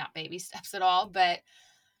not baby steps at all, but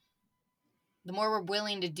the more we're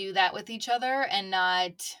willing to do that with each other and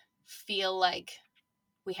not feel like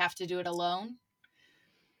we have to do it alone,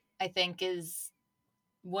 I think is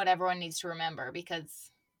what everyone needs to remember,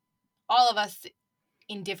 because all of us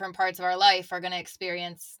in different parts of our life are going to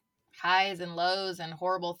experience highs and lows and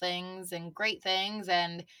horrible things and great things,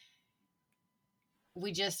 and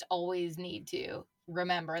we just always need to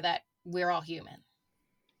remember that we're all human.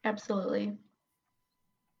 Absolutely.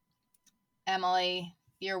 Emily,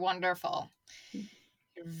 you're wonderful.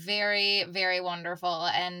 You're very, very wonderful.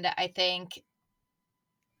 And I think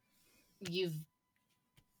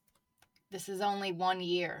this is only 1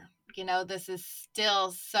 year. This is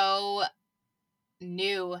still so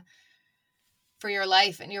new for your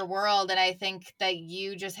life and your world. And I think that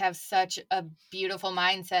you just have such a beautiful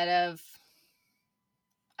mindset of,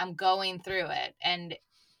 I'm going through it, and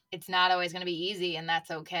it's not always going to be easy, and that's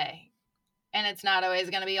okay. And it's not always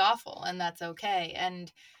going to be awful, and that's okay.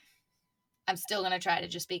 And I'm still going to try to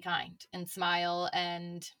just be kind and smile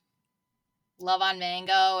and love on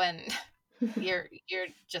Mango. And you're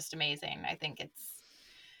just amazing. I think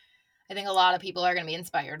a lot of people are going to be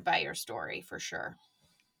inspired by your story for sure.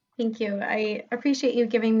 Thank you. I appreciate you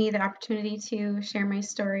giving me the opportunity to share my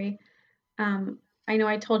story. I know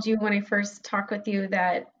I told you when I first talked with you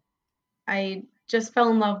that I just fell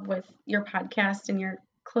in love with your podcast and your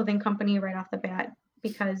clothing company right off the bat,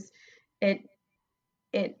 because it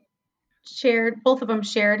shared, both of them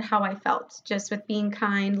shared how I felt, just with being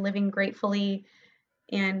kind, living gratefully,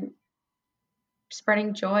 and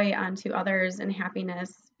spreading joy onto others and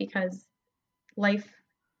happiness, because life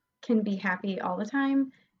can be happy all the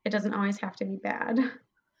time. It doesn't always have to be bad.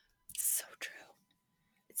 So true.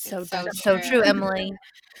 So true, Emily.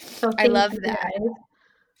 So I love that. Guys.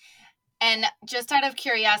 And just out of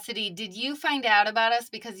curiosity, did you find out about us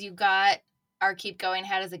because you got our Keep Going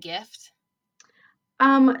hat as a gift?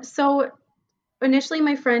 So initially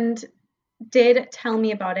my friend did tell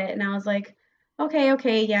me about it, and I was like,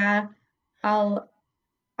 okay, yeah, I'll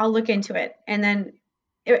look into it. And then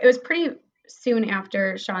it was pretty soon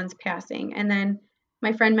after Sean's passing, and then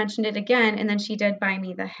my friend mentioned it again, and then she did buy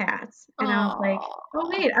me the hats. And I was like, oh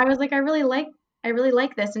wait, I really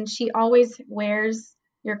like this, and she always wears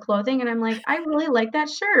your clothing, and I'm like, I really like that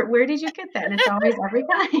shirt. Where did you get that? And it's always every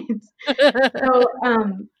kind. So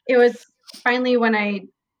it was finally when I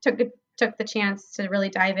took the chance to really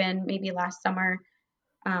dive in, maybe last summer.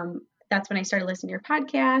 That's when I started listening to your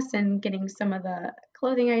podcast and getting some of the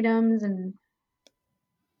clothing items, and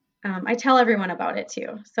I tell everyone about it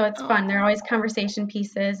too. So it's fun. There are always conversation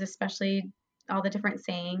pieces, especially all the different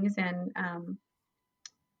sayings, and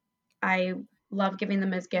I love giving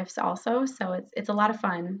them as gifts also. So it's a lot of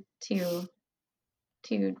fun to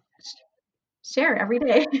share every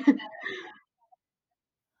day.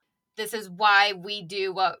 This is why we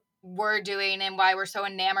do what we're doing, and why we're so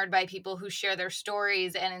enamored by people who share their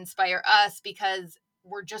stories and inspire us, because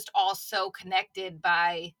we're just all so connected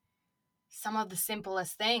by some of the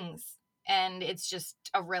simplest things. And it's just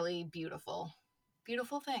a really beautiful,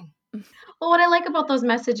 beautiful thing. Well, what I like about those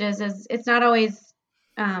messages is it's not always,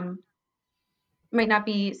 might not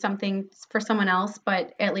be something for someone else,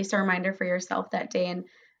 but at least a reminder for yourself that day.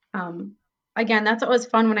 And again, that's what was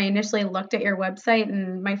fun when I initially looked at your website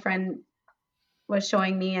and my friend was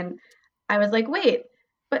showing me, and I was like, wait,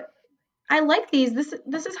 but I like these. This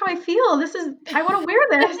is how I feel. I want to wear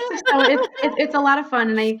this. So it's a lot of fun,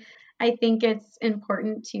 and I think it's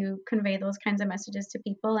important to convey those kinds of messages to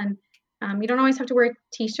people. And you don't always have to wear a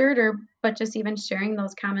t-shirt, but just even sharing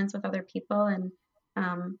those comments with other people,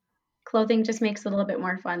 and clothing just makes it a little bit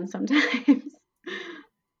more fun sometimes.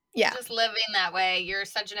 Yeah. Just living that way. You're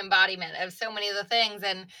such an embodiment of so many of the things,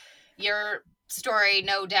 and your story,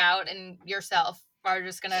 no doubt, and yourself are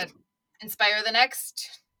just going to inspire the next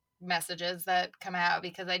messages that come out,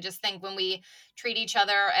 because I just think when we treat each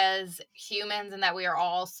other as humans and that we are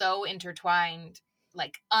all so intertwined,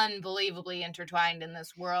 like unbelievably intertwined in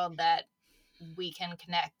this world, that we can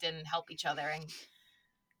connect and help each other. And,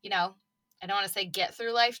 you know, I don't want to say get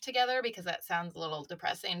through life together because that sounds a little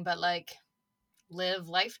depressing, but like live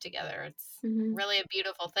life together. It's really a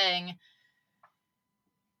beautiful thing.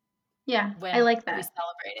 Yeah, I like that. We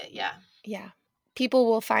celebrate it. Yeah. Yeah. People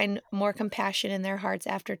will find more compassion in their hearts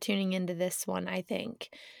after tuning into this one, I think.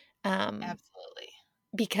 Absolutely.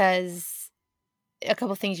 Because a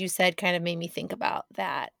couple things you said kind of made me think about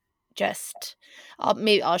that.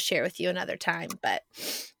 Maybe I'll share with you another time, but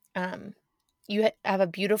you have a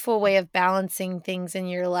beautiful way of balancing things in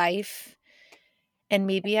your life. And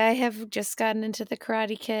maybe I have just gotten into the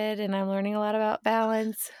Karate Kid and I'm learning a lot about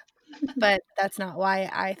balance. But that's not why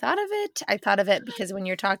I thought of it. I thought of it because when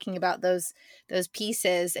you're talking about those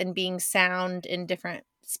pieces and being sound in different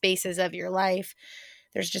spaces of your life,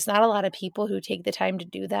 there's just not a lot of people who take the time to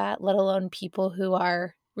do that, let alone people who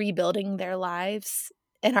are rebuilding their lives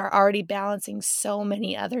and are already balancing so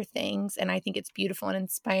many other things. And I think it's beautiful and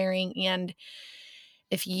inspiring. And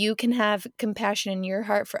if you can have compassion in your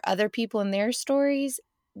heart for other people and their stories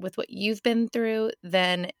with what you've been through,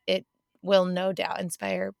 then it will no doubt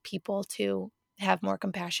inspire people to have more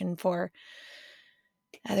compassion for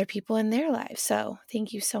other people in their lives. So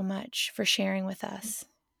thank you so much for sharing with us.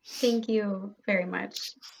 Thank you very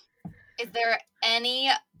much. Is there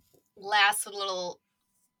any last little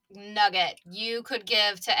nugget you could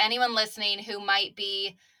give to anyone listening who might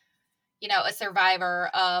be, you know, a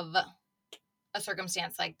survivor of a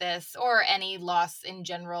circumstance like this, or any loss in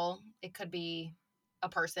general? It could be a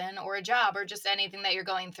person or a job or just anything that you're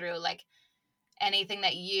going through, like anything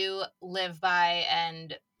that you live by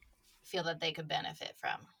and feel that they could benefit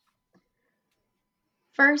from.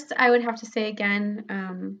 First, I would have to say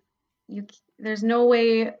again, there's no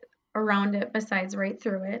way around it besides right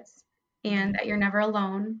through it, and that you're never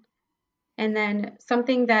alone. And then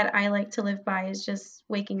something that I like to live by is just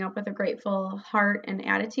waking up with a grateful heart and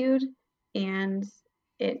attitude, and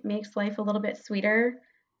it makes life a little bit sweeter.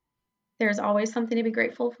 There's always something to be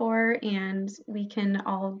grateful for, and we can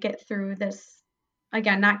all get through this.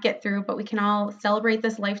 Again, not get through, but we can all celebrate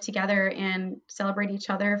this life together and celebrate each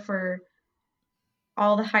other for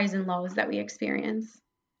all the highs and lows that we experience.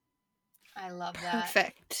 I love that.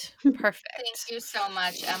 Perfect. Thank you so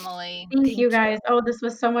much, Emily. Thank you guys. Oh, this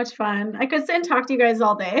was so much fun. I could sit and talk to you guys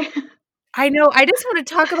all day. I know. I just want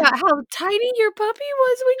to talk about how tiny your puppy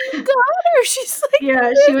was when you got her. She's like,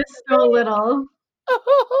 yeah, she was so little.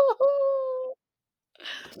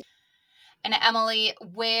 And Emily,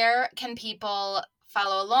 where can people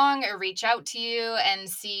follow along or reach out to you and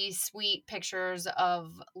see sweet pictures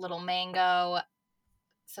of little Mango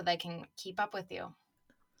so they can keep up with you?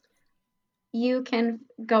 You can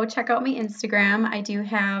go check out my Instagram. I do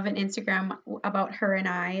have an Instagram about her and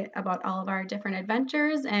I, about all of our different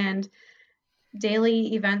adventures and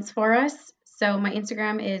daily events for us. So my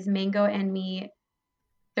Instagram is mangoandme13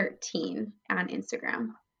 on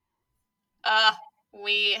Instagram.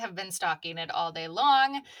 We have been stalking it all day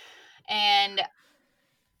long. And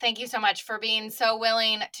thank you so much for being so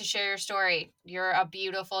willing to share your story. You're a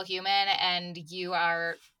beautiful human, and you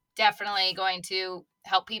are definitely going to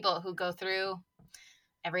help people who go through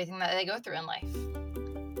everything that they go through in life.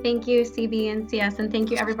 Thank you, CB and CS, and thank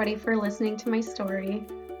you everybody for listening to my story.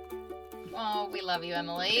 Oh, we love you,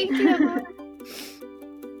 Emily. Thank you, Emily.